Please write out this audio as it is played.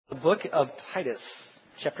book of Titus,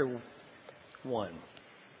 chapter 1.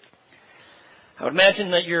 I would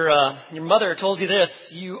imagine that your mother told you this: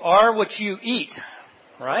 you are what you eat,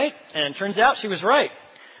 right? And it turns out she was right.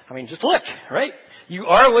 I mean, just look, right? You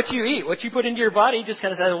are what you eat. What you put into your body just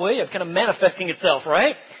kind of has a way of kind of manifesting itself,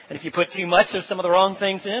 right? And if you put too much of some of the wrong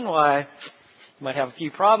things in, why, you might have a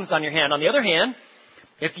few problems on your hand. On the other hand,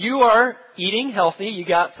 if you are eating healthy, you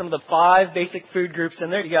got some of the 5 basic food groups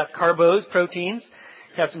in there. You got carbos, proteins,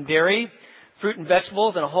 you have some dairy, fruit and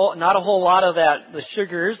vegetables, and not a whole lot of the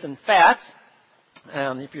sugars and fats.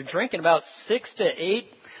 If you're drinking about 6 to 8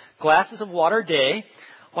 glasses of water a day,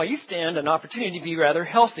 well, you stand an opportunity to be rather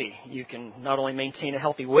healthy. You can not only maintain a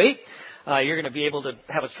healthy weight, you're going to be able to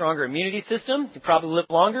have a stronger immunity system. You probably live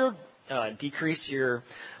longer, decrease your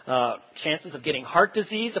chances of getting heart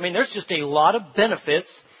disease. I mean, there's just a lot of benefits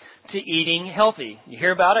to eating healthy. You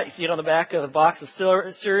hear about it. You see it on the back of the box of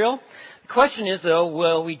cereal. The question is, though,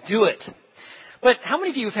 will we do it? But how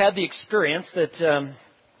many of you have had the experience that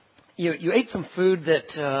you ate some food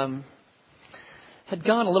that had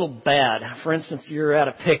gone a little bad? For instance, you're at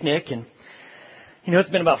a picnic and it's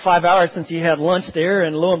been about 5 hours since you had lunch there,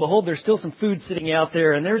 and lo and behold, there's still some food sitting out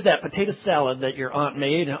there, and there's that potato salad that your aunt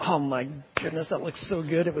made. And, oh my goodness, that looks so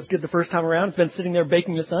good. It was good the first time around. It's been sitting there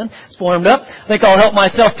baking in the sun. It's warmed up. I think I'll help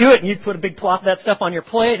myself to it. And you put a big plop of that stuff on your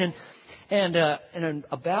plate, and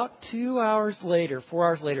about 4 hours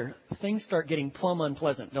later, things start getting plumb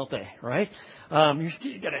unpleasant, don't they? Right?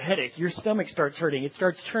 You got a headache. Your stomach starts hurting. It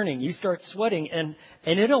starts churning. You start sweating, and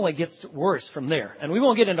it only gets worse from there. And we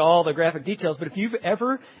won't get into all the graphic details, but if you've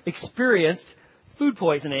ever experienced food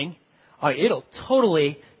poisoning, it'll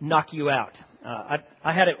totally knock you out.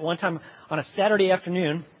 I had it one time on a Saturday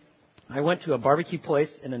afternoon. I went to a barbecue place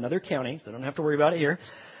in another county, so I don't have to worry about it here.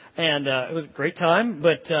 And it was a great time,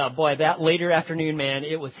 but boy, that later afternoon, man,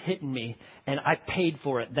 it was hitting me, and I paid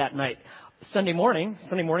for it that night. Sunday morning's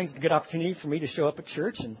a good opportunity for me to show up at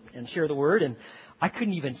church and share the word, and I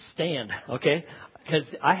couldn't even stand, okay, because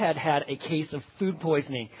I had a case of food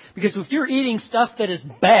poisoning. Because if you're eating stuff that is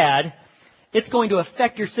bad, it's going to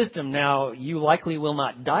affect your system. Now, you likely will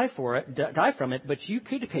not die from it, but you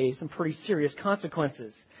could pay some pretty serious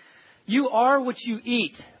consequences. You are what you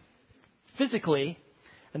eat physically.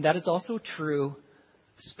 And that is also true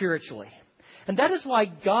spiritually. And that is why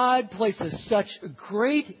God places such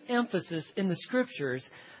great emphasis in the Scriptures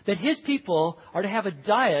that His people are to have a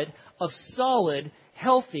diet of solid,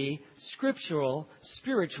 healthy,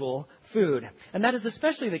 spiritual food. And that is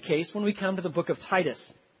especially the case when we come to the book of Titus.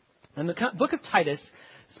 And the book of Titus,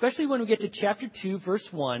 especially when we get to chapter 2, verse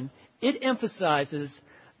 1, it emphasizes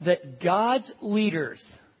that God's leaders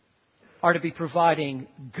are to be providing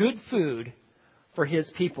good food for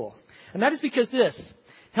His people. And that is because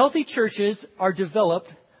healthy churches are developed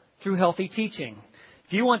through healthy teaching.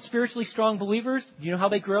 If you want spiritually strong believers, do you know how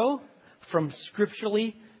they grow? From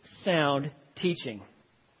scripturally sound teaching.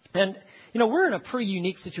 And, we're in a pretty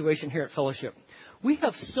unique situation here at Fellowship. We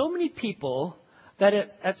have so many people that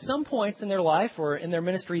at some points in their life or in their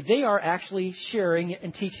ministry, they are actually sharing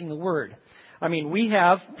and teaching the Word. I mean, we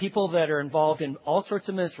have people that are involved in all sorts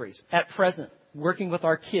of ministries at present, working with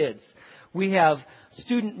our kids. We have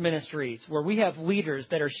student ministries where we have leaders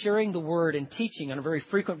that are sharing the word and teaching on a very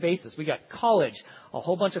frequent basis. We got college, a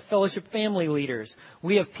whole bunch of fellowship family leaders.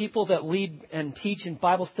 We have people that lead and teach in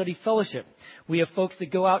Bible study fellowship. We have folks that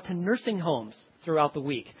go out to nursing homes throughout the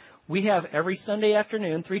week. We have every Sunday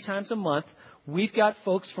afternoon, 3 times a month, we've got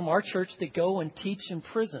folks from our church that go and teach in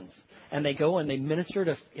prisons. And they go and they minister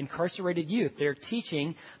to incarcerated youth. They're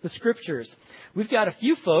teaching the Scriptures. We've got a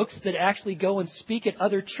few folks that actually go and speak at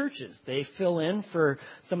other churches. They fill in for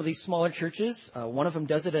some of these smaller churches. One of them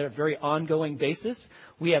does it at a very ongoing basis.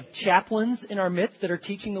 We have chaplains in our midst that are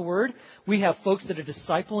teaching the Word. We have folks that are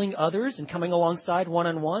discipling others and coming alongside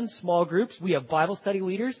one-on-one, small groups. We have Bible study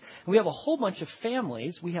leaders. And we have a whole bunch of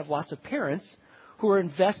families. We have lots of parents who are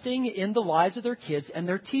investing in the lives of their kids and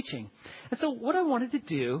their teaching. And so what I wanted to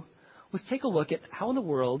do was take a look at how in the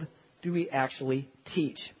world do we actually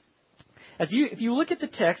teach. If you look at the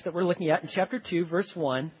text that we're looking at in chapter 2, verse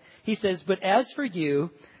 1, he says, "But as for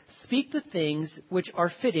you, speak the things which are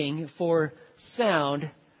fitting for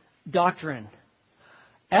sound doctrine."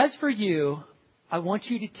 As for you, I want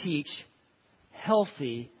you to teach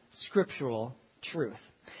healthy scriptural truth.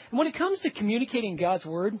 And when it comes to communicating God's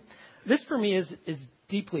Word, this for me is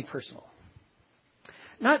deeply personal.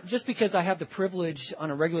 Not just because I have the privilege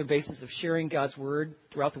on a regular basis of sharing God's Word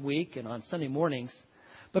throughout the week and on Sunday mornings,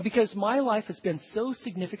 but because my life has been so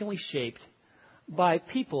significantly shaped by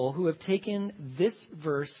people who have taken this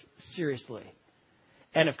verse seriously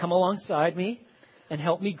and have come alongside me and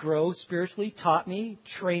helped me grow spiritually, taught me,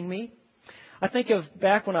 trained me. I think of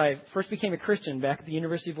back when I first became a Christian back at the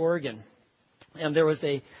University of Oregon. And there was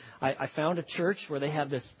I found a church where they had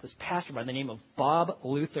this pastor by the name of Bob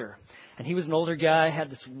Luther. And he was an older guy, had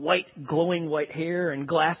this glowing white hair and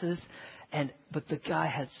glasses. But the guy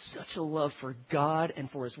had such a love for God and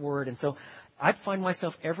for His Word. And so I'd find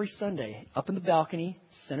myself every Sunday up in the balcony,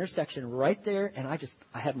 center section, right there. And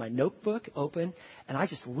I had my notebook open and I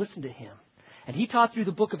just listened to him. And he taught through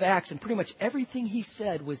the book of Acts, and pretty much everything he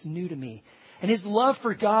said was new to me. And his love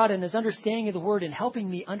for God and his understanding of the Word and helping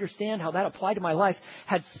me understand how that applied to my life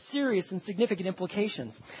had serious and significant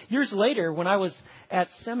implications. Years later, when I was at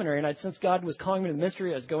seminary, and I'd sensed God was calling me to the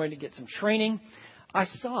ministry, I was going to get some training, I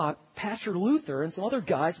saw Pastor Luther and some other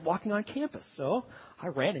guys walking on campus. So I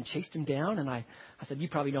ran and chased him down, and I said, "You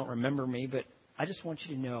probably don't remember me, but I just want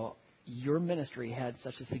you to know your ministry had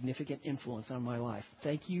such a significant influence on my life.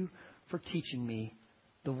 Thank you for teaching me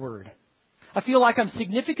the Word." I feel like I'm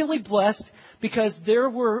significantly blessed because there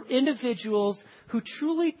were individuals who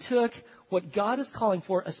truly took what God is calling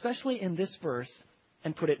for, especially in this verse,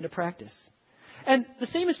 and put it into practice. And the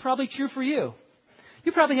same is probably true for you.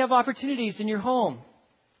 You probably have opportunities in your home,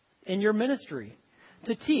 in your ministry,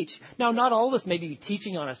 to teach. Now, not all of us may be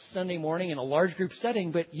teaching on a Sunday morning in a large group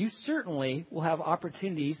setting, but you certainly will have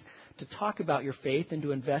opportunities to talk about your faith and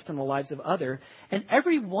to invest in the lives of others. And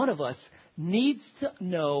every one of us needs to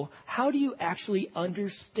know, how do you actually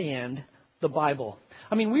understand the Bible?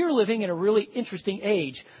 I mean, we are living in a really interesting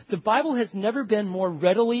age. The Bible has never been more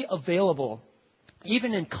readily available,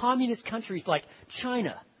 even in communist countries like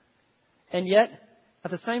China. And yet, at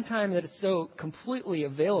the same time that it's so completely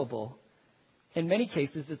available, in many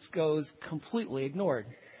cases it goes completely ignored.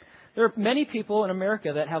 There are many people in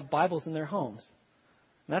America that have Bibles in their homes.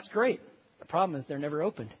 And that's great. The problem is they're never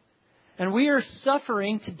opened. And we are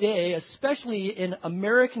suffering today, especially in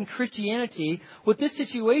American Christianity, with this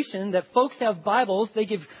situation that folks have Bibles. They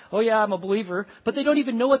give, "Oh yeah, I'm a believer," but they don't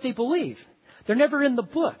even know what they believe. They're never in the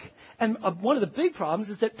book. And one of the big problems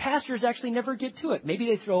is that pastors actually never get to it. Maybe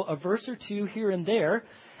they throw a verse or two here and there.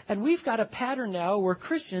 And we've got a pattern now where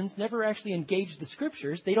Christians never actually engage the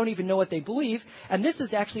Scriptures. They don't even know what they believe. And this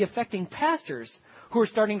is actually affecting pastors who are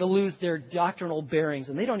starting to lose their doctrinal bearings,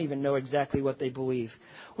 and they don't even know exactly what they believe.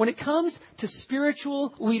 When it comes to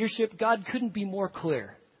spiritual leadership, God couldn't be more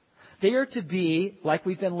clear. They are to be, like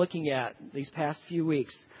we've been looking at these past few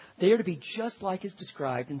weeks, they are to be just like is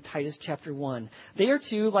described in Titus chapter 1. They are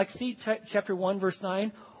to, like chapter 1, verse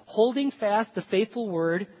 9, holding fast the faithful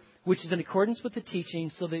word, which is in accordance with the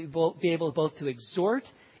teaching, so they will be able both to exhort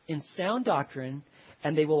in sound doctrine,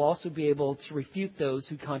 and they will also be able to refute those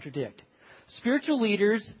who contradict. Spiritual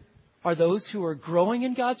leaders are those who are growing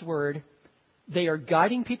in God's Word. They are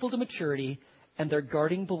guiding people to maturity, and they're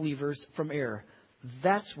guarding believers from error.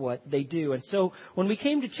 That's what they do. And so when we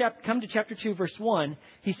come to chapter 2, verse 1,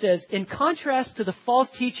 he says, in contrast to the false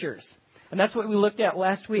teachers, and that's what we looked at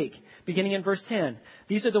last week, beginning in verse 10.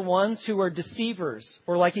 These are the ones who are deceivers,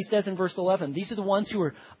 or like he says in verse 11, these are the ones who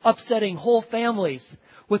are upsetting whole families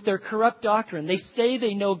with their corrupt doctrine. They say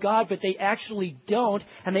they know God, but they actually don't,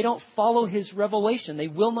 and they don't follow His revelation. They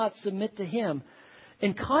will not submit to Him.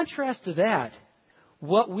 In contrast to that,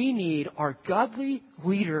 what we need are godly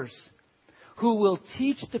leaders who will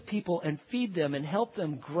teach the people and feed them and help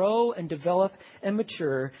them grow and develop and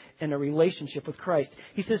mature in a relationship with Christ.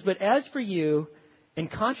 He says, but as for you, in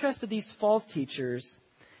contrast to these false teachers,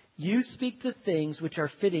 you speak the things which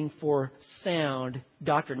are fitting for sound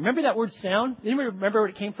doctrine. Remember that word sound? Anybody remember where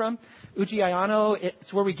it came from? Ujiano,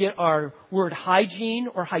 it's where we get our word hygiene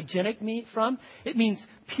or hygienic from. It means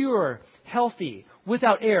pure, healthy,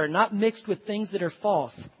 without error, not mixed with things that are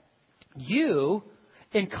false. You,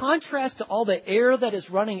 in contrast to all the error that is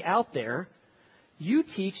running out there, you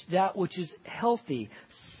teach that which is healthy,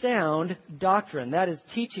 sound doctrine. That is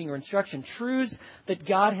teaching or instruction, truths that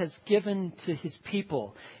God has given to His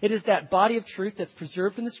people. It is that body of truth that's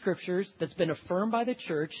preserved in the Scriptures, that's been affirmed by the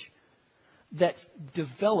church, that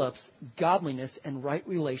develops godliness and right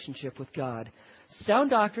relationship with God.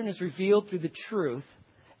 Sound doctrine is revealed through the truth,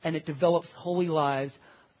 and it develops holy lives.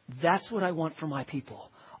 That's what I want for my people.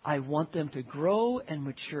 I want them to grow and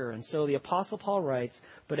mature. And so the Apostle Paul writes,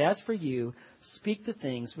 but as for you, speak the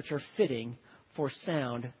things which are fitting for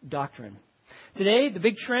sound doctrine. Today, the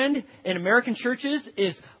big trend in American churches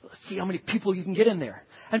is, let's see how many people you can get in there.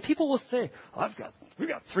 And people will say, we've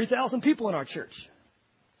got 3,000 people in our church.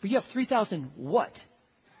 But you have 3,000 what?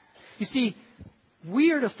 You see,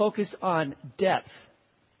 we are to focus on depth.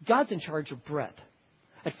 God's in charge of breadth.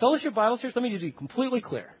 At Fellowship Bible Church, let me just be completely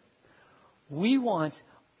clear. We want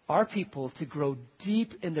our people to grow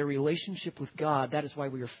deep in their relationship with God. That is why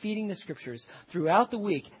we are feeding the Scriptures throughout the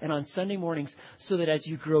week and on Sunday mornings, so that as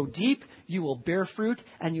you grow deep, you will bear fruit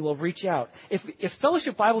and you will reach out. If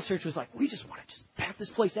Fellowship Bible Church was like, we just want to just pack this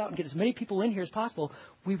place out and get as many people in here as possible,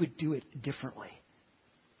 we would do it differently.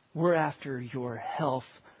 We're after your health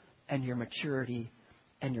and your maturity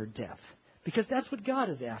and your depth, because that's what God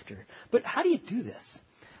is after. But how do you do this?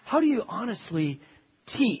 How do you honestly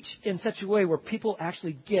teach in such a way where people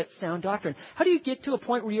actually get sound doctrine? How do you get to a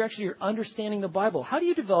point where you actually are understanding the Bible? How do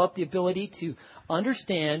you develop the ability to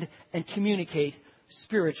understand and communicate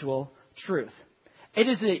spiritual truth? It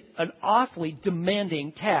is an awfully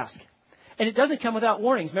demanding task. And it doesn't come without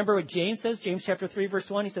warnings. Remember what James says? James chapter 3, verse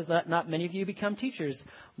 1, he says, not many of you become teachers,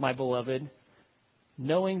 my beloved,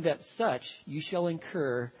 knowing that such you shall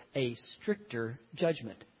incur a stricter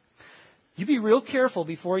judgment. You be real careful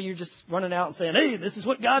before you're just running out and saying, hey, this is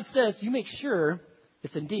what God says. You make sure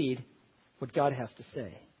it's indeed what God has to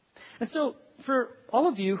say. And so for all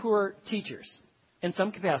of you who are teachers in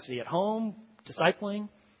some capacity, at home, discipling,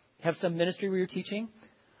 have some ministry where you're teaching,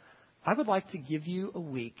 I would like to give you a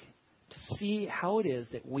week to see how it is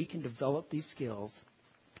that we can develop these skills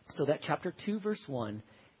so that chapter 2, verse 1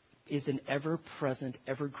 is an ever-present,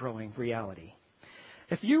 ever-growing reality.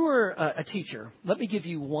 If you were a teacher, let me give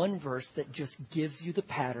you one verse that just gives you the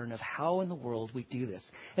pattern of how in the world we do this.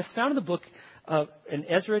 It's found in the book in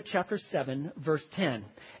Ezra chapter 7, verse 10.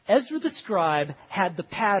 Ezra the scribe had the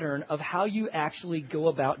pattern of how you actually go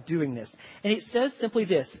about doing this. And it says simply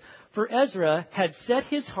this: for Ezra had set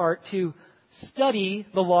his heart to study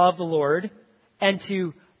the law of the Lord and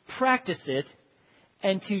to practice it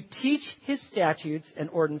and to teach his statutes and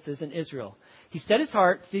ordinances in Israel. He set his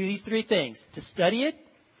heart to do these three things: to study it,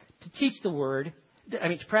 to teach the word,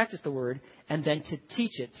 to practice the word, and then to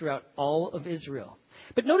teach it throughout all of Israel.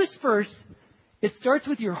 But notice first, it starts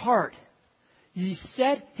with your heart. He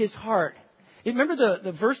set his heart. You remember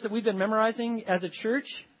the verse that we've been memorizing as a church?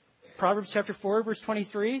 Proverbs chapter 4, verse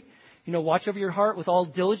 23. Watch over your heart with all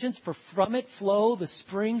diligence, for from it flow the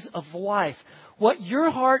springs of life. What your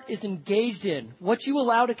heart is engaged in, what you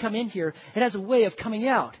allow to come in here, it has a way of coming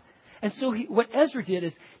out. And so what Ezra did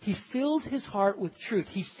is he filled his heart with truth.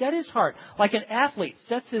 He set his heart, like an athlete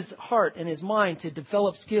sets his heart and his mind to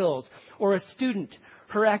develop skills, or a student,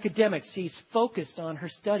 her academics, she's focused on her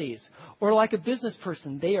studies. Or like a business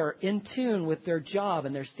person, they are in tune with their job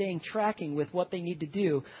and they're staying tracking with what they need to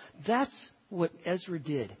do. That's what Ezra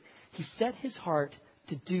did. He set his heart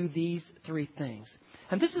to do these three things.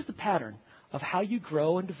 And this is the pattern of how you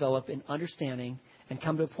grow and develop in understanding and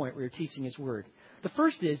come to a point where you're teaching his word. The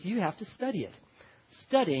first is you have to study it.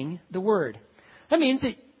 Studying the word. That means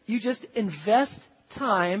that you just invest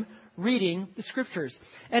time reading the scriptures.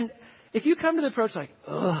 And if you come to the approach like,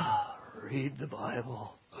 read the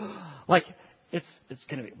Bible, like it's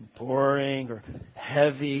going to be boring or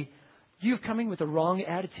heavy, you're coming with the wrong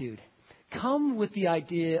attitude. Come with the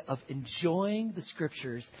idea of enjoying the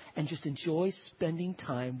scriptures and just enjoy spending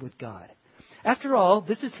time with God. After all,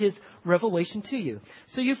 this is his revelation to you.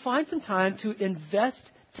 So you find some time to invest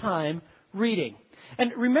time reading.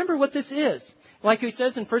 And remember what this is. Like he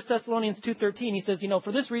says in 1 Thessalonians 2:13, he says,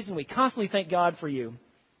 for this reason we constantly thank God for you.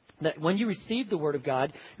 That when you received the word of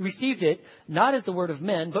God, you received it not as the word of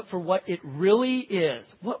men, but for what it really is.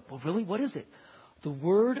 What is it? The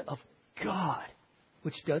word of God,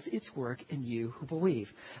 which does its work in you who believe.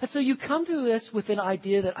 And so you come to this with an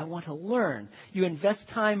idea that I want to learn. You invest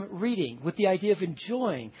time reading with the idea of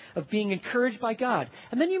enjoying, of being encouraged by God.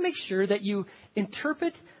 And then you make sure that you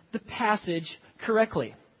interpret the passage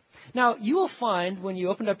correctly. Now, you will find when you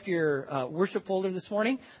opened up your worship folder this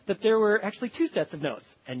morning that there were actually two sets of notes.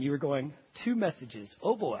 And you were going, 2 messages.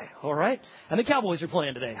 Oh, boy. All right. And the Cowboys are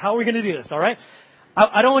playing today. How are we going to do this? All right.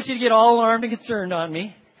 I don't want you to get all alarmed and concerned on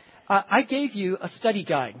me. I gave you a study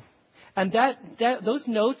guide. And those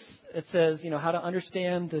notes, it says, how to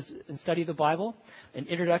understand this and study the Bible, an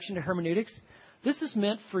introduction to hermeneutics. This is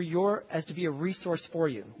meant as to be a resource for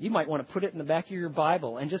you. You might want to put it in the back of your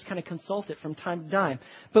Bible and just kind of consult it from time to time.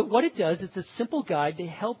 But what it does is a simple guide to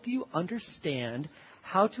help you understand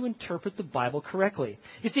how to interpret the Bible correctly.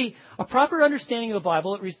 You see, a proper understanding of the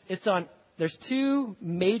Bible, there's 2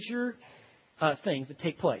 major things that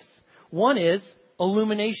take place. One is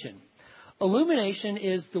illumination. Illumination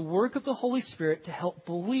is the work of the Holy Spirit to help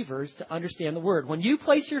believers to understand the Word. When you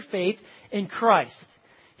place your faith in Christ,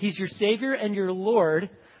 He's your Savior and your Lord,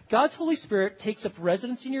 God's Holy Spirit takes up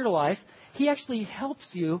residence in your life. He actually helps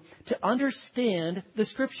you to understand the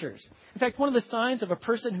Scriptures. In fact, one of the signs of a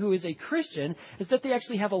person who is a Christian is that they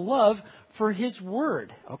actually have a love for His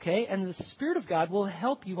Word, okay? And the Spirit of God will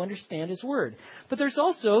help you understand His Word. But there's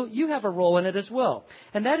also, you have a role in it as well.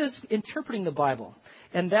 And that is interpreting the Bible.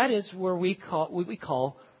 And that is where what we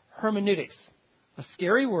call hermeneutics. A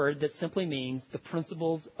scary word that simply means the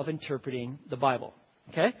principles of interpreting the Bible.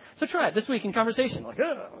 Okay? So try it this week in conversation. Like,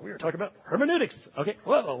 we were talking about hermeneutics. Okay,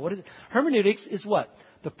 whoa, what is it? Hermeneutics is what?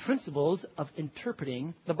 The principles of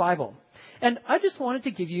interpreting the Bible. And I just wanted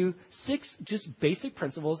to give you 6 just basic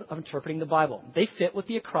principles of interpreting the Bible. They fit with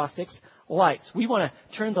the acrostics lights. We want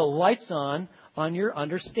to turn the lights on your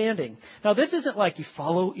understanding. Now, this isn't like you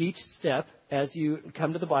follow each step as you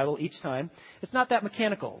come to the Bible each time. It's not that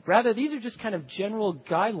mechanical. Rather, these are just kind of general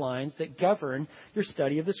guidelines that govern your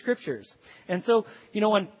study of the Scriptures. And so,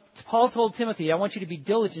 when Paul told Timothy, I want you to be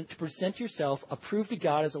diligent to present yourself approved to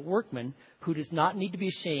God as a workman who does not need to be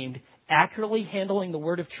ashamed, accurately handling the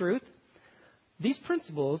word of truth, these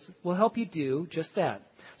principles will help you do just that.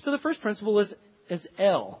 So the first principle is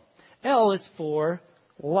L. L is for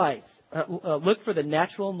lights. Look for the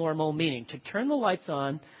natural, normal meaning. To turn the lights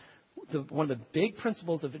on, one of the big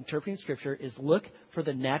principles of interpreting Scripture is look for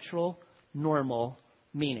the natural, normal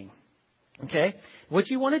meaning. Okay? What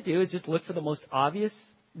you want to do is just look for the most obvious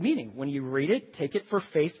meaning. When you read it, take it for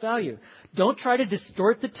face value. Don't try to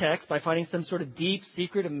distort the text by finding some sort of deep,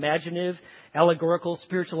 secret, imaginative, allegorical,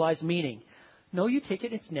 spiritualized meaning. No, you take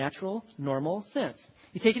it in its natural, normal sense.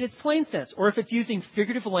 You take it in its plain sense. Or if it's using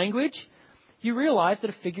figurative language, you realize that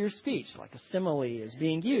a figure of speech, like a simile, is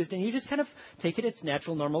being used, and you just kind of take it in its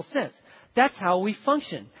natural, normal sense. That's how we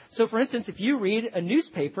function. So, for instance, if you read a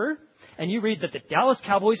newspaper and you read that the Dallas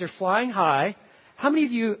Cowboys are flying high, how many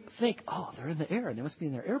of you think, oh, they're in the air, and they must be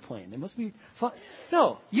in their airplane. They must be flying.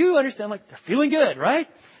 No, you understand, like, they're feeling good, right?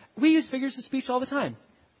 We use figures of speech all the time.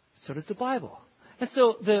 So does the Bible. And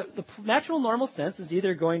so the natural, normal sense is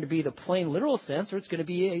either going to be the plain, literal sense, or it's going to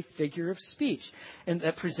be a figure of speech, and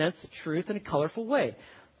that presents truth in a colorful way.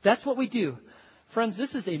 That's what we do. Friends,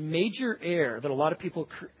 this is a major error that a lot of people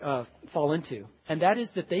fall into, and that is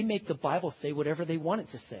that they make the Bible say whatever they want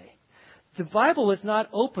it to say. The Bible is not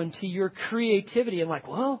open to your creativity and like,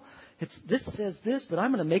 well, this says this, but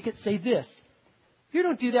I'm going to make it say this. You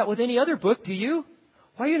don't do that with any other book, do you?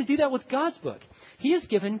 Why are you going to do that with God's book? He has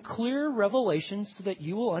given clear revelations so that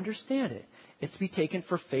you will understand it. It's to be taken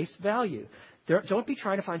for face value. Don't be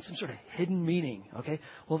trying to find some sort of hidden meaning. Okay?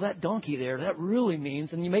 Well, that donkey there, that really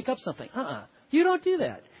means, and you make up something. You don't do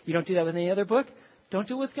that. You don't do that with any other book. Don't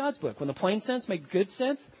do it with God's book. When the plain sense makes good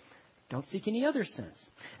sense, don't seek any other sense.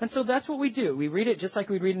 And so that's what we do. We read it just like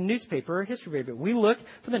we'd read a newspaper or a history paper. We look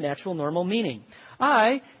for the natural, normal meaning.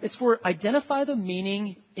 I is for identify the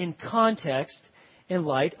meaning in context in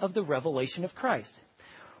light of the revelation of Christ.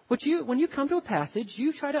 When you come to a passage,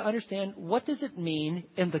 you try to understand what does it mean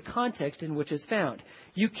in the context in which it's found.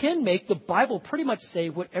 You can make the Bible pretty much say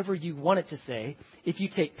whatever you want it to say if you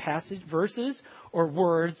take passage verses or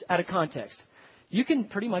words out of context. You can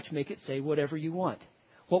pretty much make it say whatever you want.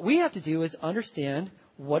 What we have to do is understand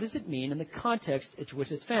what does it mean in the context in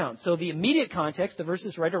which it's found. So the immediate context, the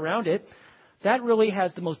verses right around it, that really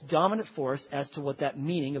has the most dominant force as to what that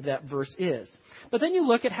meaning of that verse is. But then you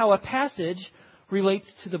look at how a passage relates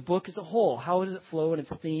to the book as a whole. How does it flow in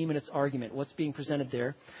its theme and its argument? What's being presented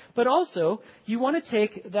there? But also, you want to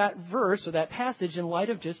take that verse or that passage in light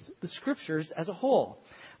of just the Scriptures as a whole.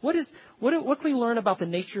 What can we learn about the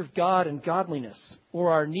nature of God and godliness,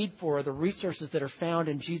 or our need for the resources that are found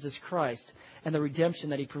in Jesus Christ and the redemption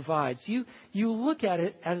that He provides? You look at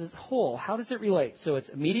it as a whole. How does it relate? So it's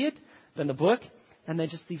immediate, then the book, and then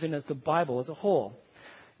just even as the Bible as a whole.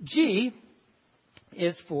 G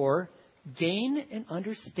is for gain an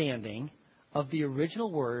understanding of the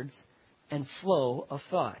original words and flow of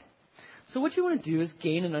thought. So what you want to do is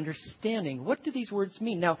gain an understanding. What do these words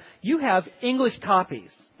mean? Now, you have English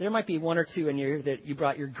copies. There might be one or two in here that you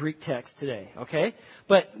brought your Greek text today, okay?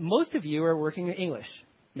 But most of you are working in English.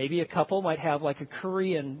 Maybe a couple might have like a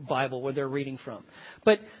Korean Bible where they're reading from.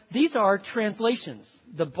 But these are translations.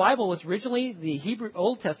 The Bible was originally, the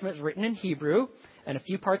Old Testament is written in Hebrew and a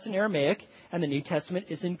few parts in Aramaic, and the New Testament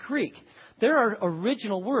is in Greek. There are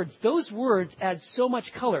original words. Those words add so much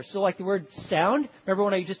color. So like the word sound, remember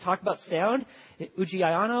when I just talked about sound?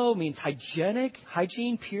 Ujiano means hygienic,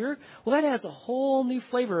 hygiene, pure. Well, that has a whole new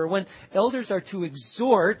flavor. When elders are to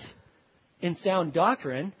exhort in sound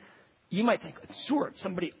doctrine, you might think, exhort,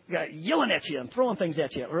 somebody yelling at you and throwing things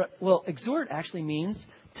at you. Well, exhort actually means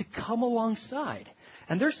to come alongside.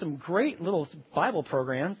 And there's some great little Bible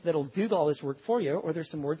programs that'll do all this work for you, or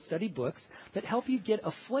there's some word study books that help you get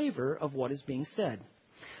a flavor of what is being said.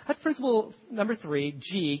 That's principle number 3,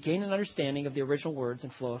 G, gain an understanding of the original words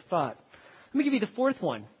and flow of thought. Let me give you the fourth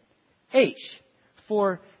one. H,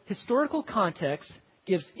 for historical context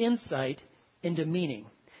gives insight into meaning.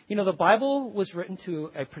 You know, the Bible was written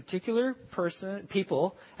to a particular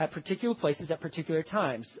people at particular places at particular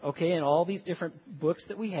times, okay, in all these different books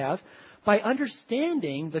that we have. By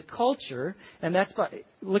understanding the culture, and that's by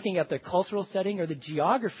looking at the cultural setting or the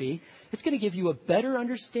geography, it's going to give you a better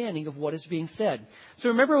understanding of what is being said. So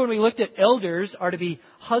remember when we looked at elders are to be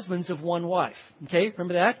husbands of one wife, okay,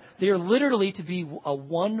 remember that? They are literally to be a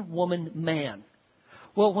one-woman man.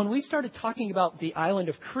 Well, when we started talking about the island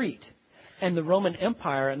of Crete, and the Roman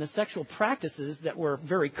Empire and the sexual practices that were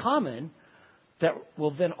very common,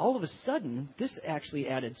 then all of a sudden, this actually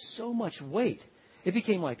added so much weight. It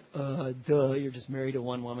became like, duh, you're just married to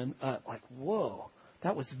one woman. Like, whoa,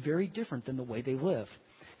 that was very different than the way they lived.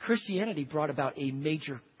 Christianity brought about a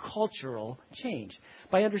major cultural change.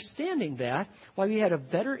 By understanding that, why we had a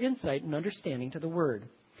better insight and understanding to the Word.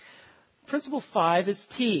 Principle 5 is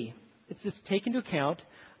T. It's just take into account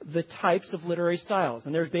the types of literary styles.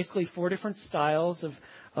 And there's basically 4 different styles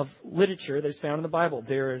of literature that is found in the Bible.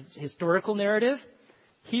 There's historical narrative,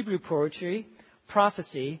 Hebrew poetry,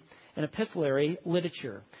 prophecy, and epistolary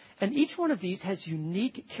literature. And each one of these has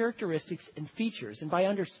unique characteristics and features. And by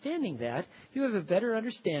understanding that, you have a better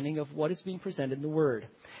understanding of what is being presented in the Word.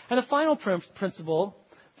 And the final principle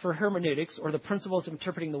for hermeneutics, or the principles of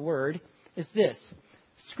interpreting the Word, is this.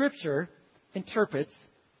 Scripture interprets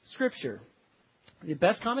Scripture. The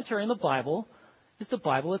best commentary on the Bible is the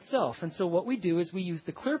Bible itself. And so what we do is we use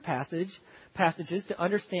the clear passages to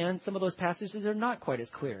understand some of those passages that are not quite as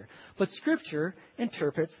clear. But Scripture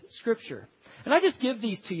interprets Scripture. And I just give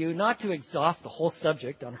these to you not to exhaust the whole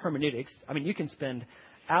subject on hermeneutics. I mean, you can spend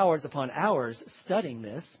hours upon hours studying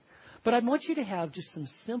this. But I want you to have just some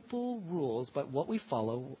simple rules about what we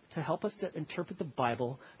follow to help us to interpret the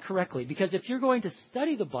Bible correctly. Because if you're going to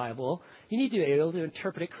study the Bible, you need to be able to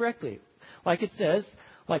interpret it correctly. Like it says,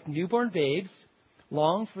 like newborn babes,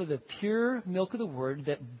 long for the pure milk of the Word,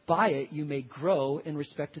 that by it you may grow in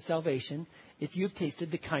respect to salvation, if you have tasted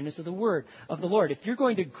the kindness of the Word of the Lord. If you're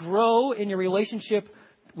going to grow in your relationship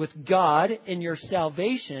with God in your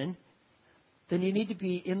salvation, then you need to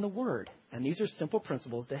be in the Word. And these are simple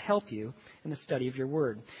principles to help you in the study of your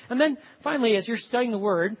Word. And then finally, as you're studying the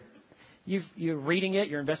Word, you're reading it,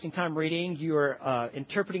 you're investing time reading, you're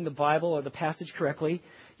interpreting the Bible or the passage correctly.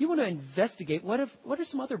 You want to investigate what are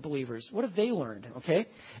some other believers? What have they learned? Okay?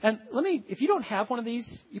 And if you don't have one of these,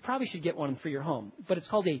 you probably should get one for your home. But it's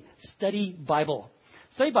called a study Bible.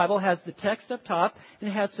 Study Bible has the text up top and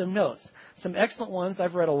it has some notes. Some excellent ones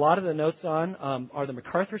I've read a lot of the notes on are the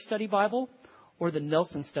MacArthur Study Bible or the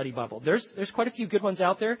Nelson Study Bible. There's quite a few good ones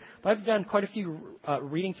out there, but I've done quite a few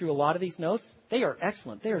reading through a lot of these notes. They are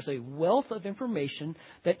excellent. There's a wealth of information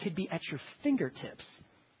that could be at your fingertips.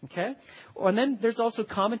 Okay? And then there's also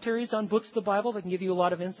commentaries on books of the Bible that can give you a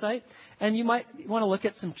lot of insight. And you might want to look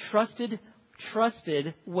at some trusted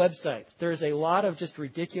websites. There's a lot of just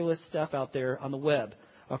ridiculous stuff out there on the web.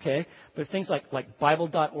 Okay? But things like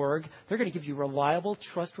Bible.org, they're going to give you reliable,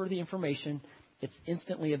 trustworthy information. It's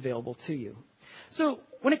instantly available to you. So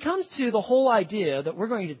when it comes to the whole idea that we're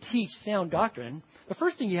going to teach sound doctrine, the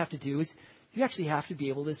first thing you have to do is you actually have to be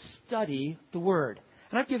able to study the Word.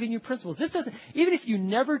 And I've given you principles. Even if you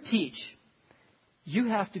never teach, you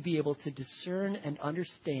have to be able to discern and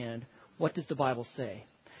understand what does the Bible say.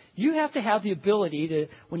 You have to have the ability to,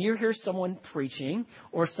 when you hear someone preaching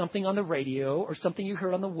or something on the radio or something you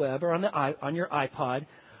heard on the web or on your iPod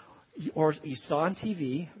or you saw on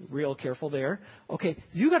TV, real careful there. Okay,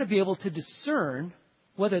 you got to be able to discern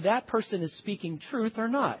whether that person is speaking truth or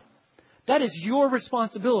not. That is your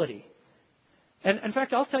responsibility. And in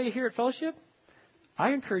fact, I'll tell you here at Fellowship,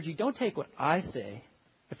 I encourage you, don't take what I say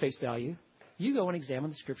at face value. You go and examine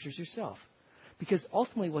the Scriptures yourself. Because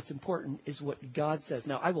ultimately what's important is what God says.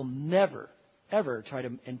 Now, I will never, ever try to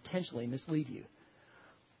intentionally mislead you.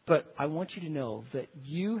 But I want you to know that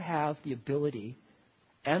you have the ability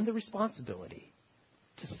and the responsibility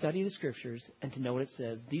to study the Scriptures and to know what it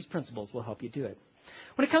says. These principles will help you do it.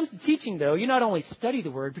 When it comes to teaching, though, you not only study the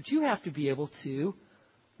Word, but you have to be able to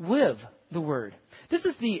live the Word. This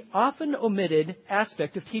is the often omitted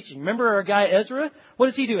aspect of teaching. Remember our guy Ezra? What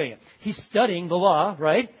is he doing? He's studying the law,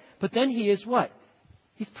 right? But then he is what?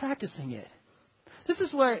 He's practicing it. This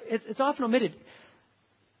is where it's often omitted.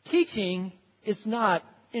 Teaching is not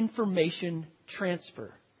information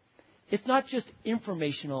transfer. It's not just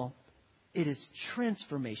informational. It is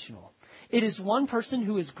transformational. It is one person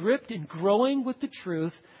who is gripped and growing with the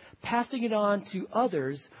truth, passing it on to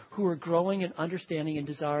others who are growing and understanding and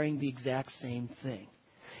desiring the exact same thing.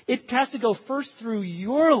 It has to go first through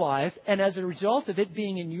your life, and as a result of it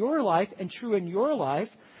being in your life and true in your life,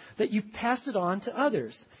 that you pass it on to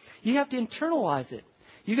others. You have to internalize it.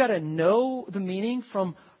 You got to know the meaning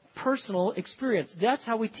from personal experience. That's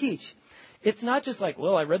how we teach. It's not just like,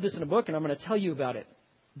 well, I read this in a book and I'm going to tell you about it.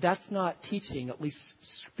 That's not teaching, at least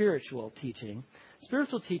spiritual teaching.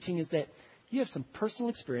 Spiritual teaching is that you have some personal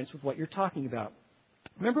experience with what you're talking about.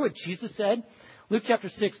 Remember what Jesus said? Luke chapter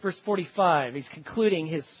 6, verse 45. He's concluding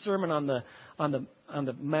his sermon on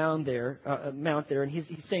the mount there, and he's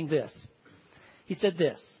saying this. He said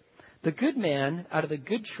this: "The good man out of the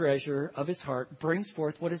good treasure of his heart brings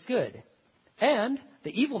forth what is good, and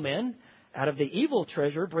the evil man out of the evil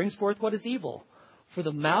treasure brings forth what is evil. For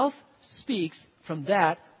the mouth speaks from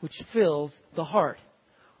that which fills the heart.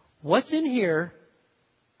 What's in here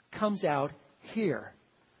comes out here."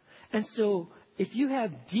 And so, if you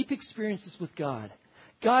have deep experiences with God,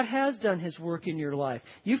 God has done His work in your life.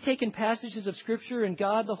 You've taken passages of Scripture and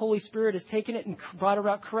God, the Holy Spirit, has taken it and brought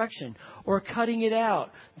about correction or cutting it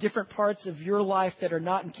out, different parts of your life that are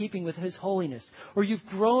not in keeping with His holiness. Or you've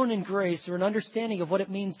grown in grace or an understanding of what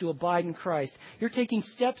it means to abide in Christ. You're taking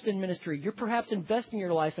steps in ministry. You're perhaps investing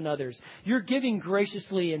your life in others. You're giving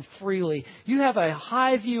graciously and freely. You have a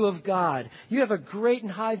high view of God. You have a great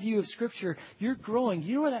and high view of Scripture. You're growing.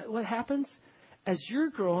 You know what happens? As you're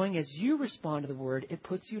growing, as you respond to the Word, it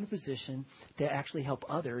puts you in a position to actually help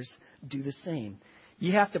others do the same.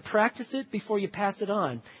 You have to practice it before you pass it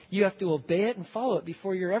on. You have to obey it and follow it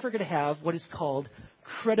before you're ever going to have what is called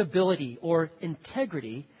credibility or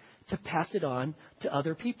integrity to pass it on to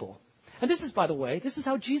other people. And this is, by the way, this is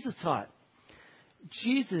how Jesus taught.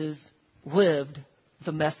 Jesus lived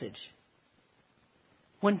the message.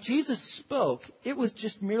 When Jesus spoke, it was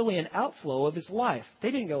just merely an outflow of His life. They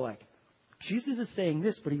didn't go like, Jesus is saying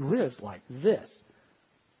this, but He lives like this.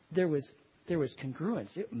 There was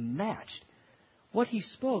congruence. It matched. What He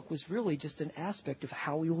spoke was really just an aspect of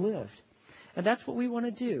how He lived. And that's what we want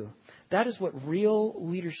to do. That is what real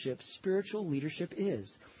leadership, spiritual leadership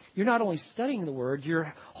is. You're not only studying the Word,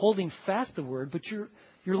 you're holding fast the Word, but you're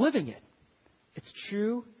living it. It's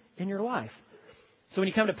true in your life. So when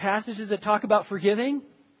you come to passages that talk about forgiving,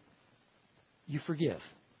 you forgive.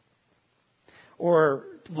 Or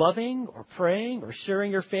loving, or praying, or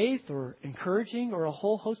sharing your faith, or encouraging, or a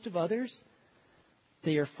whole host of others,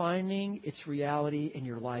 they are finding its reality in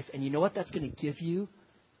your life. And you know what that's going to give you?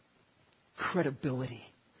 Credibility.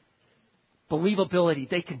 Believability.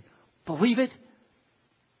 They can believe it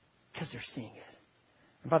because they're seeing it.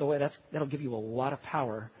 And by the way, that'll give you a lot of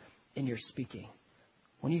power in your speaking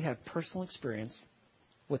when you have personal experience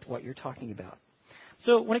with what you're talking about.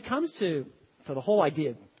 So when it comes to the whole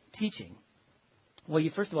idea of teaching, well,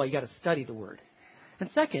 first of all, you got to study the Word. And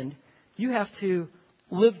second, you have to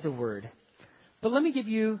live the Word. But let me give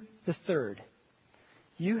you the third.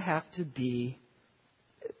 You have to be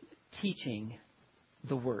teaching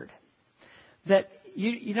the Word. That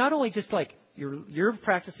you not only just like you're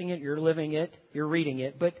practicing it, you're living it, you're reading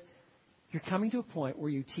it, but you're coming to a point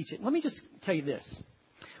where you teach it. Let me just tell you this.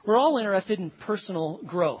 We're all interested in personal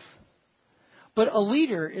growth. But a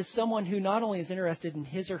leader is someone who not only is interested in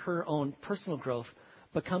his or her own personal growth,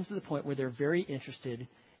 but comes to the point where they're very interested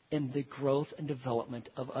in the growth and development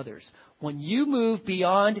of others. When you move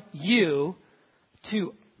beyond you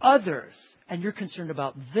to others and you're concerned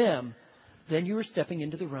about them, then you are stepping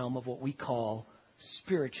into the realm of what we call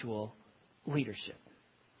spiritual leadership.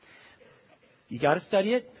 You got to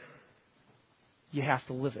study it. You have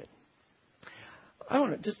to live it. I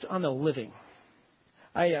don't know, just on the living.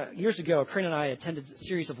 Years ago, Corinne and I attended a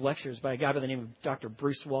series of lectures by a guy by the name of Dr.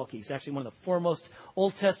 Bruce Waltke. He's actually one of the foremost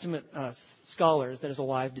Old Testament scholars that is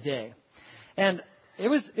alive today. And it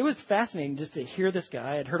was fascinating just to hear this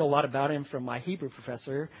guy. I'd heard a lot about him from my Hebrew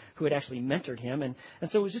professor who had actually mentored him. And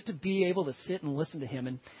so it was just to be able to sit and listen to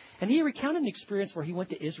him. And he recounted an experience where he went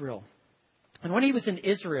to Israel. And when he was in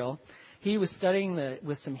Israel, he was studying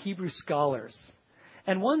with some Hebrew scholars.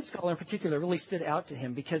 And one scholar in particular really stood out to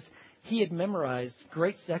him because he had memorized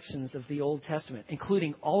great sections of the Old Testament,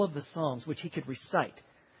 including all of the Psalms, which he could recite.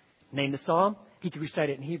 Name the Psalm, he could recite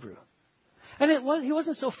it in Hebrew. And he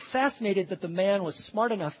wasn't so fascinated that the man was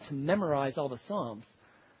smart enough to memorize all the Psalms.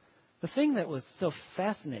 The thing that was so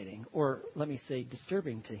fascinating, or let me say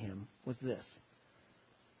disturbing to him, was this.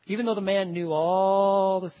 Even though the man knew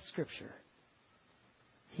all the Scripture,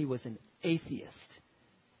 he was an atheist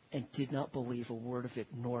and did not believe a word of it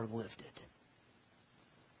nor lived it.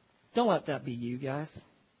 Don't let that be you, guys.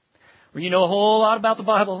 where you know a whole lot about the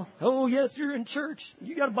Bible. Oh, yes, you're in church.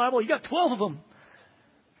 You got a Bible. You got 12 of them.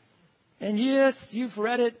 And yes, you've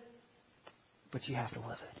read it, but you have to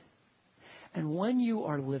live it. And when you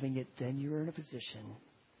are living it, then you're in a position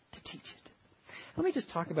to teach it. Let me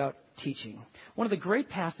just talk about teaching. One of the great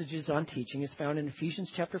passages on teaching is found in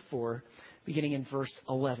Ephesians chapter 4, beginning in verse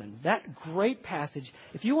 11. That great passage,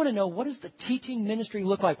 if you want to know what does the teaching ministry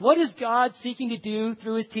look like, what is God seeking to do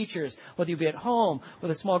through His teachers, whether you be at home,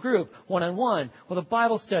 with a small group, one-on-one, with a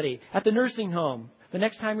Bible study, at the nursing home, the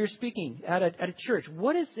next time you're speaking at a church,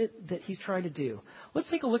 what is it that He's trying to do? Let's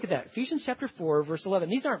take a look at that. Ephesians chapter 4, verse 11.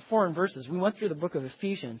 These aren't foreign verses. We went through the book of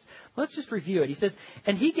Ephesians. Let's just review it. He says,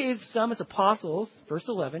 and He gave some as apostles, verse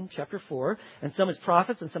 11, chapter 4, and some as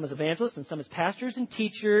prophets, and some as evangelists, and some as pastors and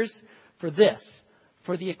teachers for this,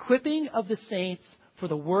 for the equipping of the saints, for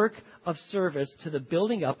the work of service to the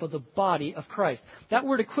building up of the body of Christ. That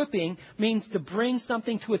word equipping means to bring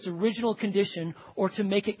something to its original condition or to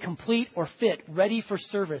make it complete or fit, ready for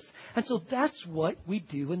service. And so that's what we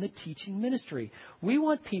do in the teaching ministry. We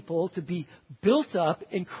want people to be built up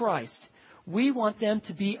in Christ. We want them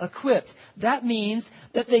to be equipped. That means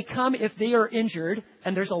that they come if they are injured,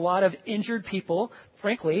 and there's a lot of injured people.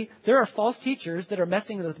 Frankly, there are false teachers that are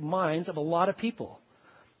messing with the minds of a lot of people.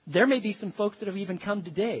 There may be some folks that have even come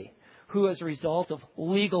today who, as a result of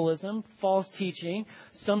legalism, false teaching,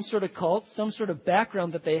 some sort of cult, some sort of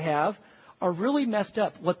background that they have, are really messed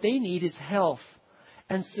up. What they need is health.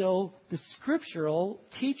 And so the scriptural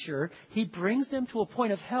teacher, he brings them to a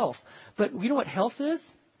point of health. But you know what health is?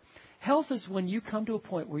 Health is when you come to a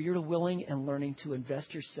point where you're willing and learning to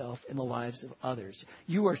invest yourself in the lives of others.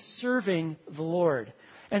 You are serving the Lord.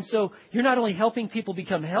 And so you're not only helping people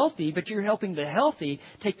become healthy, but you're helping the healthy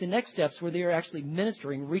take the next steps where they are actually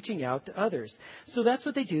ministering, reaching out to others. So that's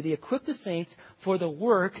what they do. They equip the saints for the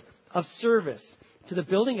work of service, to the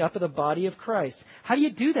building up of the body of Christ. How do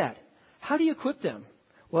you do that? How do you equip them?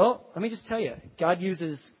 Well, let me just tell you. God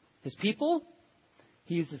uses His people.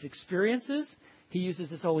 He uses experiences. He uses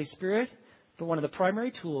His Holy Spirit. But one of the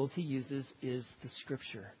primary tools He uses is the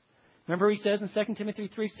Scripture. Remember He says in 2 Timothy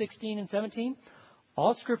 3:16 and 17?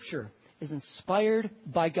 All Scripture is inspired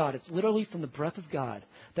by God. It's literally from the breath of God,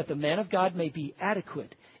 that the man of God may be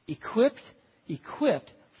adequate,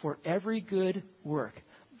 equipped for every good work.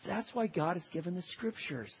 That's why God has given the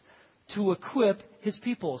Scriptures, to equip His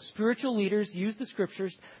people. Spiritual leaders use the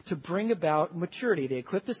Scriptures to bring about maturity. They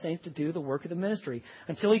equip the saints to do the work of the ministry.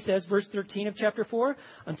 Until He says, verse 13 of chapter 4,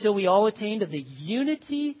 until we all attain to the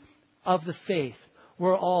unity of the faith.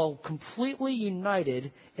 We're all completely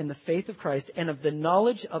united in the faith of Christ and of the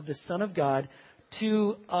knowledge of the Son of God,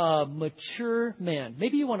 to a mature man.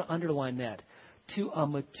 Maybe you want to underline that. To a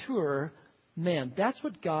mature man. That's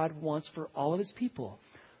what God wants for all of His people.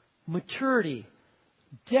 Maturity,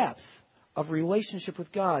 depth of relationship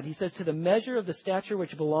with God. He says, to the measure of the stature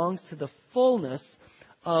which belongs to the fullness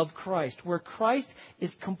of Christ, where Christ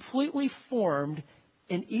is completely formed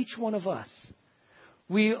in each one of us.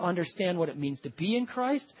 We understand what it means to be in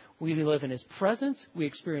Christ. We live in His presence. We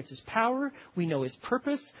experience His power. We know His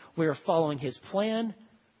purpose. We are following His plan.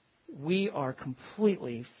 We are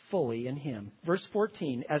completely, fully in Him. Verse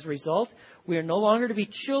 14, as a result, we are no longer to be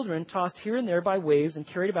children tossed here and there by waves and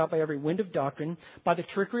carried about by every wind of doctrine, by the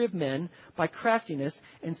trickery of men, by craftiness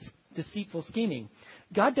and deceitful scheming.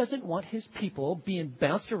 God doesn't want His people being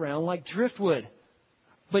bounced around like driftwood.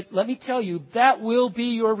 But let me tell you, that will be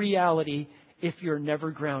your reality if you're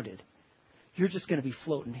never grounded. You're just going to be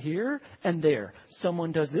floating here and there.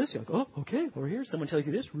 Someone does this, you're like, oh, okay, over here. Someone tells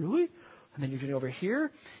you this, really? And then you're going over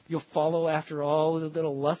here. You'll follow after all the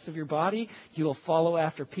little lusts of your body. You'll follow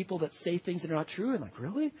after people that say things that are not true. And like,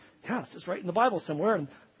 really? Yeah, it's just right in the Bible somewhere.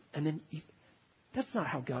 And then that's not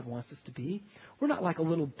how God wants us to be. We're not like a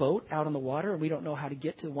little boat out on the water and we don't know how to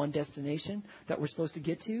get to one destination that we're supposed to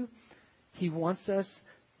get to. He wants us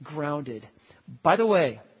grounded. By the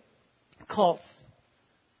way, cults,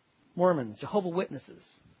 Mormons, Jehovah's Witnesses,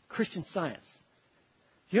 Christian Science.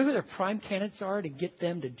 Do you know who their prime candidates are to get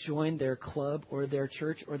them to join their club or their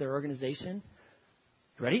church or their organization?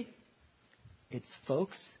 Ready? It's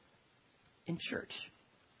folks in church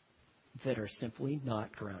that are simply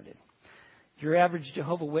not grounded. Your average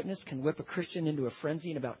Jehovah's Witness can whip a Christian into a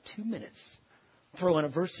frenzy in about 2 minutes. Throw in a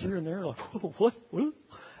verse here and there, like, what?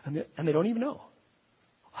 And they don't even know.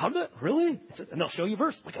 How did that? Really? And they'll show you a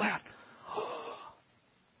verse. Look at that.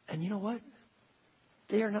 And you know what?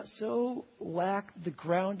 They are not so lack the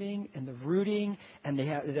grounding and the rooting, and they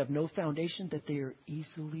have no foundation that they are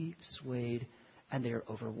easily swayed and they are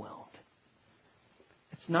overwhelmed.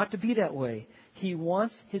 If It's not to be that way. He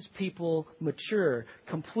wants his people mature,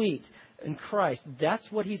 complete in Christ. That's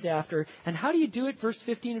what he's after. And how do you do it? Verse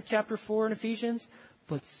 15 of chapter 4 in Ephesians.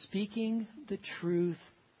 But speaking the truth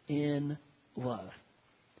in love.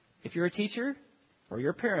 If you're a teacher or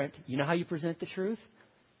you're a parent, you know how you present the truth?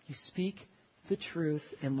 You speak the truth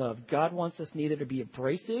in love. God wants us neither to be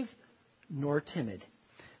abrasive nor timid,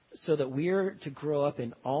 so that we are to grow up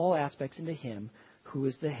in all aspects into him who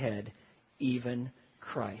is the head, even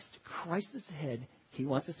Christ. Christ is the head. He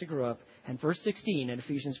wants us to grow up. And verse 16 in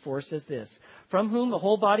Ephesians 4 says this, from whom the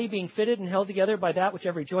whole body being fitted and held together by that which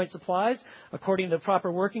every joint supplies, according to the proper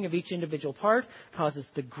working of each individual part, causes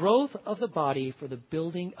the growth of the body for the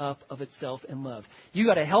building up of itself in love. You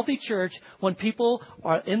got a healthy church when people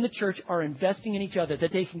are in the church are investing in each other,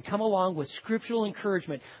 that they can come along with scriptural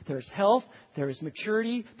encouragement. There's health, there is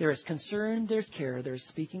maturity, there is concern, there's care, there's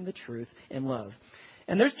speaking the truth in love.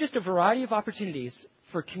 And there's just a variety of opportunities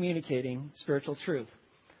for communicating spiritual truth.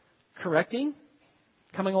 Correcting,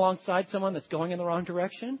 coming alongside someone that's going in the wrong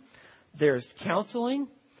direction. There's counseling,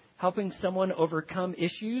 helping someone overcome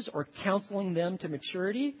issues or counseling them to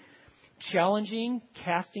maturity. Challenging,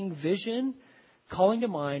 casting vision, calling to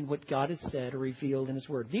mind what God has said or revealed in his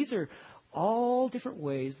word. These are all different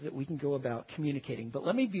ways that we can go about communicating. But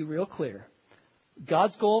let me be real clear.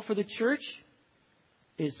 God's goal for the church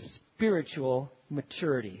is spiritual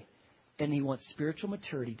maturity. And he wants spiritual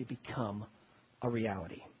maturity to become a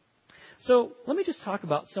reality. So let me just talk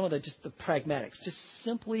about some of the pragmatics, just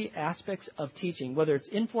simply aspects of teaching, whether it's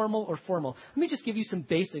informal or formal. Let me just give you some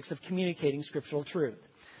basics of communicating scriptural truth.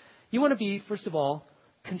 You want to be, first of all,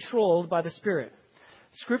 controlled by the Spirit.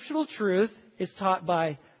 Scriptural truth is taught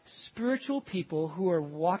by spiritual people who are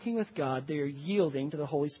walking with God. They are yielding to the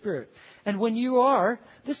Holy Spirit. And when you are,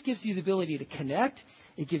 this gives you the ability to connect.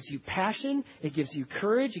 It gives you passion. It gives you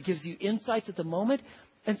courage. It gives you insights at the moment.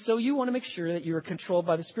 And so you want to make sure that you are controlled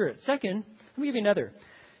by the Spirit. Second, let me give you another.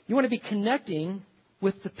 You want to be connecting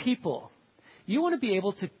with the people. You want to be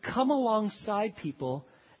able to come alongside people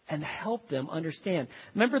and help them understand.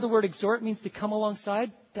 Remember, the word exhort means to come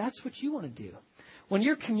alongside? That's what you want to do. When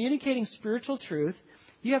you're communicating spiritual truth,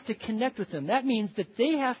 you have to connect with them. That means that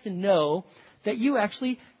they have to know that you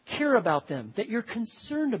actually care about them, that you're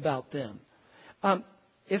concerned about them.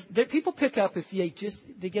 If people pick up, if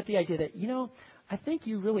they get the idea that, I think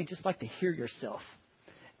you really just like to hear yourself.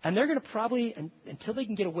 And they're going to probably, until they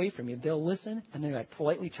can get away from you, they'll listen and they're going to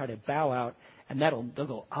politely try to bow out. And they'll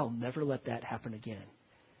go, I'll never let that happen again.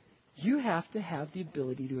 You have to have the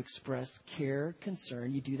ability to express care,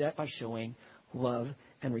 concern. You do that by showing love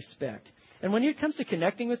and respect. And when it comes to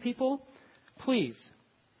connecting with people, please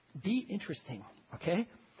be interesting, okay?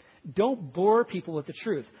 Don't bore people with the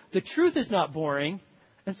truth. The truth is not boring,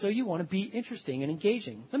 and so you want to be interesting and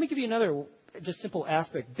engaging. Let me give you another just simple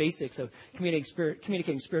aspect, basics of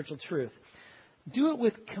communicating spiritual truth. Do it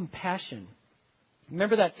with compassion.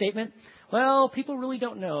 Remember that statement? Well, people really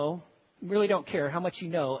don't care how much you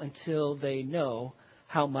know until they know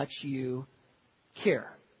how much you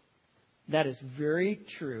care. That is very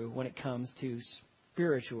true when it comes to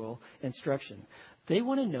spiritual instruction. They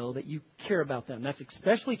want to know that you care about them. That's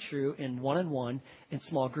especially true in one-on-one in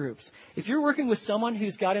small groups. If you're working with someone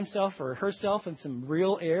who's got himself or herself in some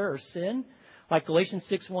real error or sin, like Galatians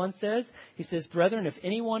 6:1 says, he says, brethren, if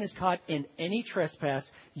anyone is caught in any trespass,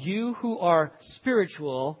 you who are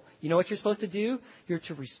spiritual, you know what you're supposed to do? You're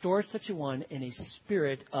to restore such a one in a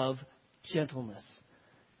spirit of gentleness.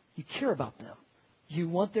 You care about them. You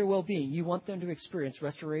want their well-being. You want them to experience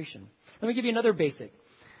restoration. Let me give you another basic.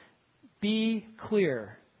 Be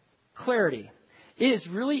clear. Clarity. It is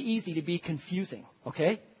really easy to be confusing,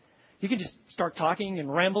 okay? You can just start talking and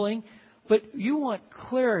rambling, but you want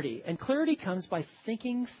clarity. And clarity comes by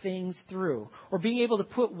thinking things through or being able to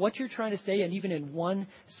put what you're trying to say and even in one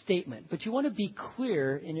statement. But you want to be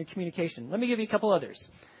clear in your communication. Let me give you a couple others.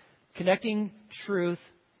 Connecting truth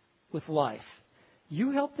with life.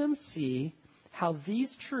 You help them see how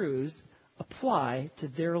these truths apply to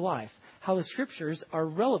their life, how the scriptures are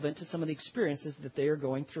relevant to some of the experiences that they are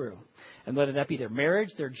going through. And whether that be their marriage,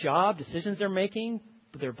 their job, decisions they're making,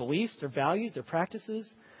 their beliefs, their values, their practices,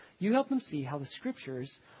 you help them see how the scriptures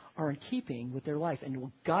are in keeping with their life and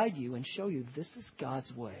will guide you and show you this is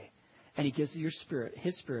God's way. And he gives you your spirit,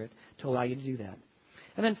 his spirit, to allow you to do that.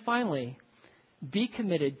 And then finally, be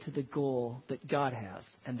committed to the goal that God has,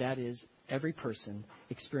 and that is every person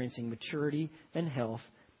experiencing maturity and health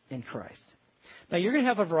in Christ. Now, you're going to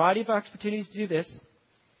have a variety of opportunities to do this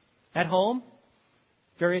at home,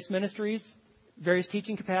 various ministries, various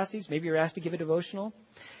teaching capacities. Maybe you're asked to give a devotional.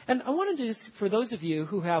 And I wanted to just, for those of you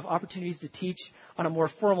who have opportunities to teach on a more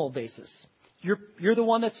formal basis, You're the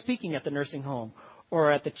one that's speaking at the nursing home or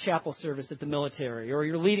at the chapel service at the military, or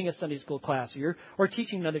you're leading a Sunday school class, or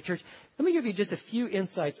teaching another church. Let me give you just a few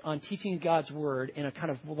insights on teaching God's Word in a kind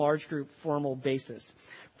of large group formal basis.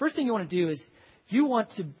 First thing you want to do is you want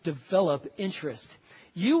to develop interest.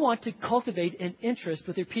 You want to cultivate an interest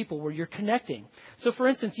with your people where you're connecting. So, for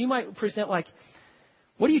instance, you might present like,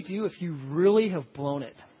 what do you do if you really have blown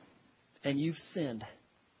it and you've sinned?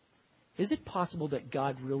 Is it possible that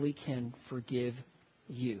God really can forgive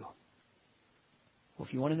you? Well,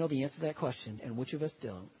 if you want to know the answer to that question, and which of us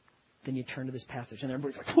don't, then you turn to this passage. And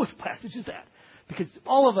everybody's like, what passage is that? Because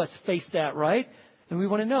all of us face that, right? And we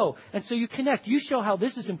want to know. And so you connect. You show how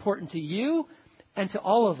this is important to you and to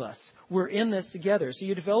all of us. We're in this together. So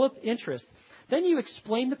you develop interest. Then you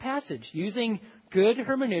explain the passage using good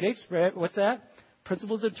hermeneutics. Right? What's that?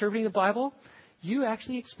 Principles of interpreting the Bible. You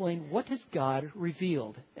actually explain what has God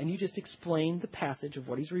revealed. And you just explain the passage of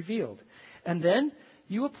what He's revealed. And then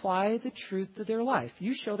you apply the truth to their life.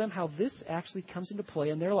 You show them how this actually comes into play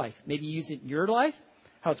in their life. Maybe you use it in your life,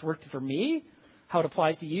 how it's worked for me, how it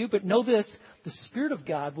applies to you. But know this, the Spirit of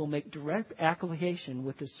God will make direct application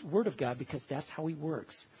with this Word of God because that's how He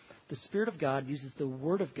works. The Spirit of God uses the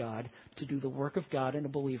Word of God to do the work of God in a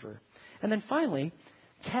believer. And then finally,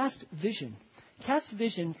 cast vision. Cast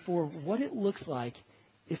vision for what it looks like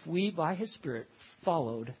if we, by His Spirit,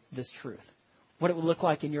 followed this truth. What it would look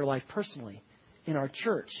like in your life personally, in our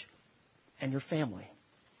church, and your family.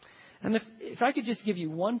 And if I could just give you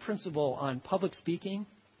one principle on public speaking,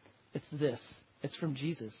 it's this. It's from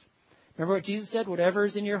Jesus. Remember what Jesus said? Whatever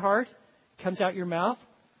is in your heart comes out your mouth.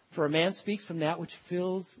 For a man speaks from that which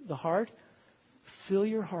fills the heart. Fill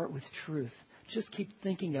your heart with truth. Just keep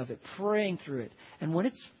thinking of it, praying through it. And when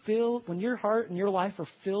it's filled, when your heart and your life are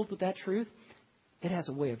filled with that truth, it has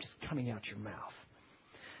a way of just coming out your mouth.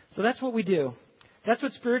 So that's what we do. That's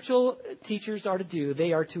what spiritual teachers are to do.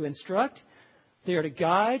 They are to instruct, they are to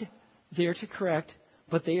guide, they are to correct,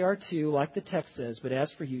 but they are to, like the text says, but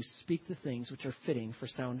as for you, speak the things which are fitting for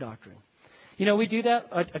sound doctrine. You know, we do that.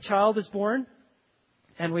 A child is born,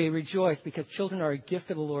 and we rejoice because children are a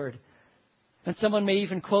gift of the Lord. And someone may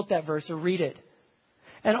even quote that verse or read it.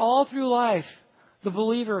 And all through life, the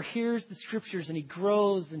believer hears the Scriptures and he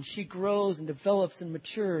grows and she grows and develops and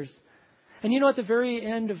matures. And you know, at the very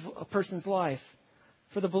end of a person's life,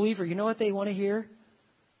 for the believer, you know what they want to hear?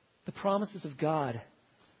 The promises of God,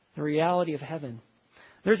 the reality of heaven.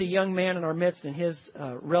 There's a young man in our midst, and his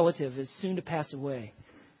relative is soon to pass away.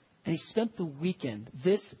 And he spent the weekend,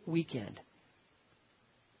 this weekend,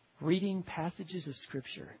 reading passages of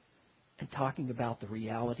Scripture and talking about the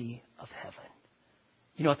reality of heaven.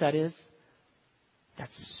 You know what that is?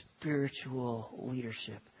 That's spiritual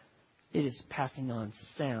leadership. It is passing on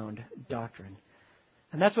sound doctrine.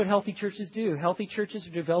 And that's what healthy churches do. Healthy churches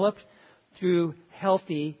are developed through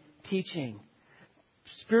healthy teaching.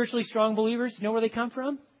 Spiritually strong believers, you know where they come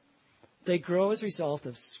from? They grow as a result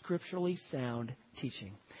of scripturally sound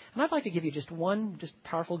teaching. And I'd like to give you just one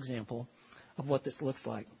powerful example of what this looks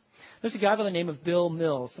like. There's a guy by the name of Bill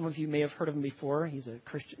Mills. Some of you may have heard of him before. He's a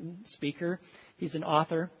Christian speaker. He's an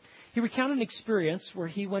author. He recounted an experience where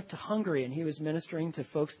he went to Hungary and he was ministering to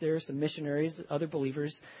folks there, some missionaries, other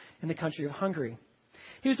believers in the country of Hungary.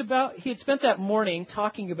 He had spent that morning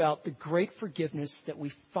talking about the great forgiveness that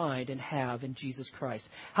we find and have in Jesus Christ.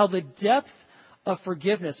 How the depth of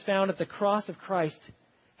forgiveness found at the cross of Christ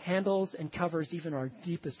handles and covers even our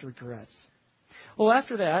deepest regrets. Well,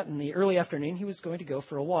 after that, in the early afternoon, he was going to go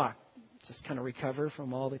for a walk, just kind of recover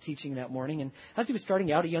from all the teaching that morning. And as he was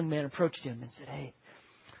starting out, a young man approached him and said, "Hey,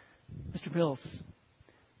 Mr. Mills,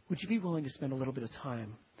 would you be willing to spend a little bit of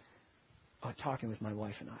time talking with my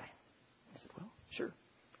wife and I?" I said, "Well, sure."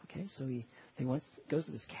 Okay, so he goes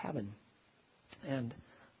to this cabin, and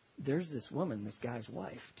there's this woman, this guy's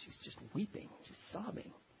wife. She's just weeping, she's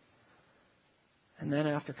sobbing. And then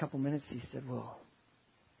after a couple minutes, he said, "Well,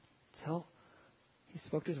 he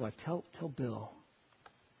spoke to his wife, tell Bill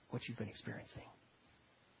what you've been experiencing."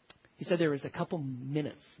 He said there was a couple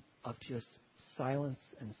minutes of just silence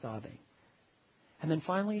and sobbing. And then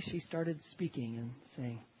finally she started speaking and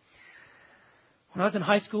saying, "When I was in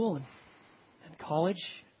high school and college,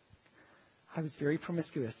 I was very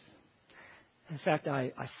promiscuous. In fact,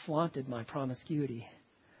 I flaunted my promiscuity.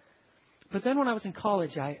 But then when I was in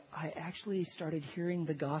college, I actually started hearing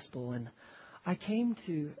the gospel, and I came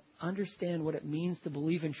to understand what it means to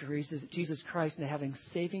believe in Jesus Christ and having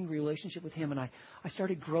saving relationship with Him. And I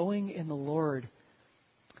started growing in the Lord."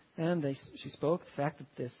 And she spoke the fact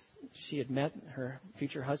that she had met her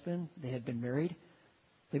future husband. They had been married.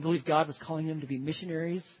 They believed God was calling them to be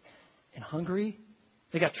missionaries in Hungary.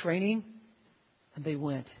 They got training, and they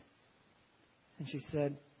went. And she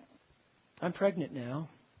said, I'm pregnant now.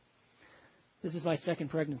 This is my second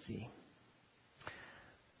pregnancy.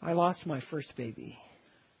 I lost my first baby.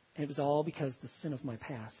 And it was all because of the sin of my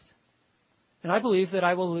past. And I believe that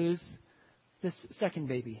I will lose this second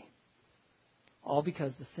baby. All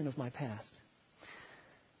because of the sin of my past.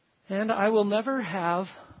 And I will never have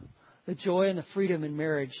the joy and the freedom in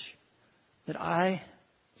marriage that I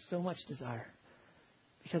so much desire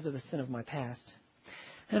because of the sin of my past.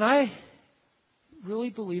 And I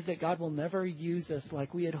really believe that God will never use us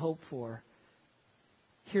like we had hoped for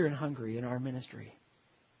here in Hungary in our ministry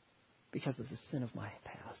because of the sin of my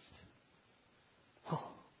past. Oh,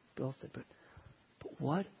 Bill said, but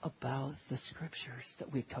what about the scriptures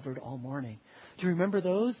that we've covered all morning? Do you remember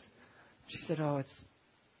those? She said, oh,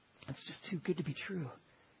 it's just too good to be true.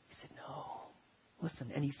 He said, no.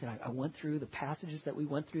 Listen. And he said, I went through the passages that we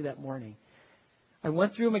went through that morning. I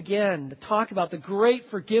went through them again to talk about the great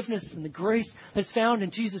forgiveness and the grace that's found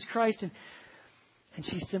in Jesus Christ. And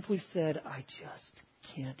she simply said, I just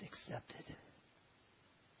can't accept it.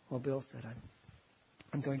 Well, Bill said,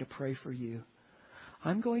 I'm going to pray for you.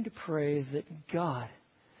 I'm going to pray that God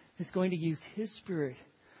is going to use His Spirit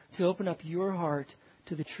to open up your heart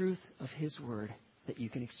to the truth of His Word, that you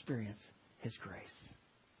can experience His grace.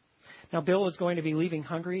 Now, Bill was going to be leaving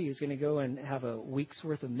Hungary. He was going to go and have a week's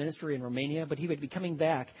worth of ministry in Romania, but he would be coming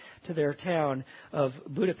back to their town of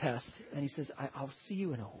Budapest. And he says, I'll see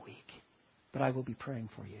you in a week, but I will be praying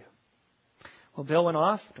for you. Well, Bill went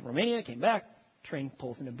off to Romania, came back. Train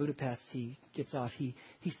pulls into Budapest. He gets off. He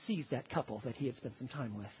sees that couple that he had spent some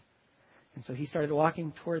time with. And so he started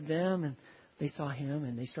walking toward them, and they saw him,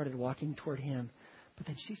 and they started walking toward him. But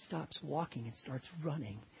then she stops walking and starts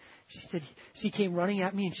running. She said, she came running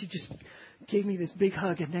at me, and she just gave me this big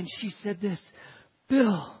hug. And then she said this,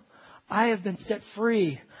 Bill, I have been set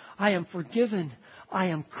free. I am forgiven. I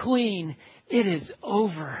am clean. It is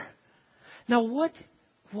over. Now, what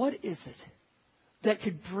is it that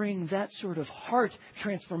could bring that sort of heart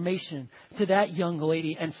transformation to that young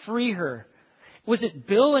lady and free her? Was it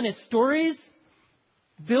Bill and his stories?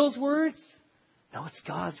 Bill's words? No, it's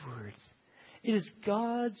God's words. It is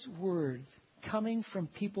God's words coming from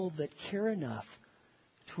people that care enough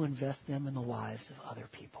to invest them in the lives of other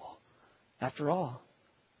people. After all,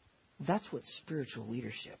 that's what spiritual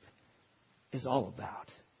leadership is all about.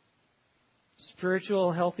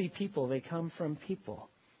 Spiritual, healthy people, they come from people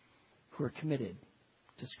who are committed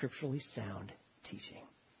to scripturally sound teaching.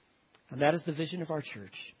 And that is the vision of our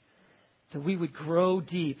church, that we would grow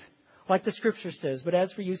deep, like the Scripture says, but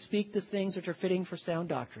as for you, speak the things which are fitting for sound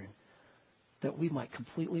doctrine, that we might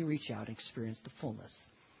completely reach out and experience the fullness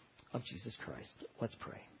of Jesus Christ. Let's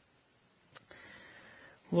pray.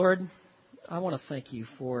 Lord, I want to thank you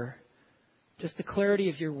for just the clarity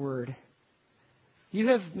of your word. You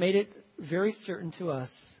have made it very certain to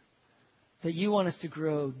us that you want us to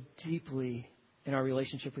grow deeply in our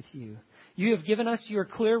relationship with you. You have given us your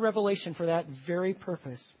clear revelation for that very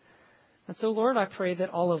purpose. And so, Lord, I pray that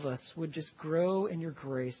all of us would just grow in your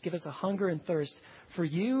grace. Give us a hunger and thirst for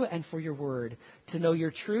you and for your word, to know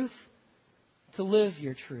your truth, to live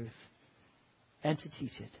your truth, and to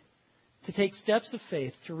teach it, to take steps of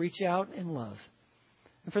faith, to reach out in love.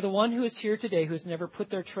 And for the one who is here today who has never put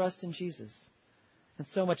their trust in Jesus and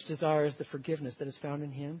so much desires the forgiveness that is found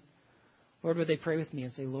in him, Lord, would they pray with me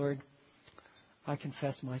and say, Lord, I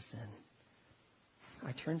confess my sin.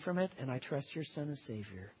 I turn from it and I trust your Son as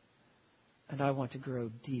Savior. And I want to grow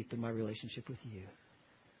deep in my relationship with you.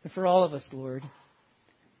 And for all of us, Lord,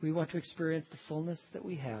 we want to experience the fullness that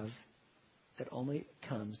we have that only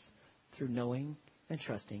comes through knowing and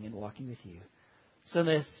trusting and walking with you. So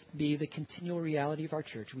this be the continual reality of our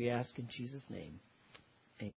church, we ask in Jesus' name.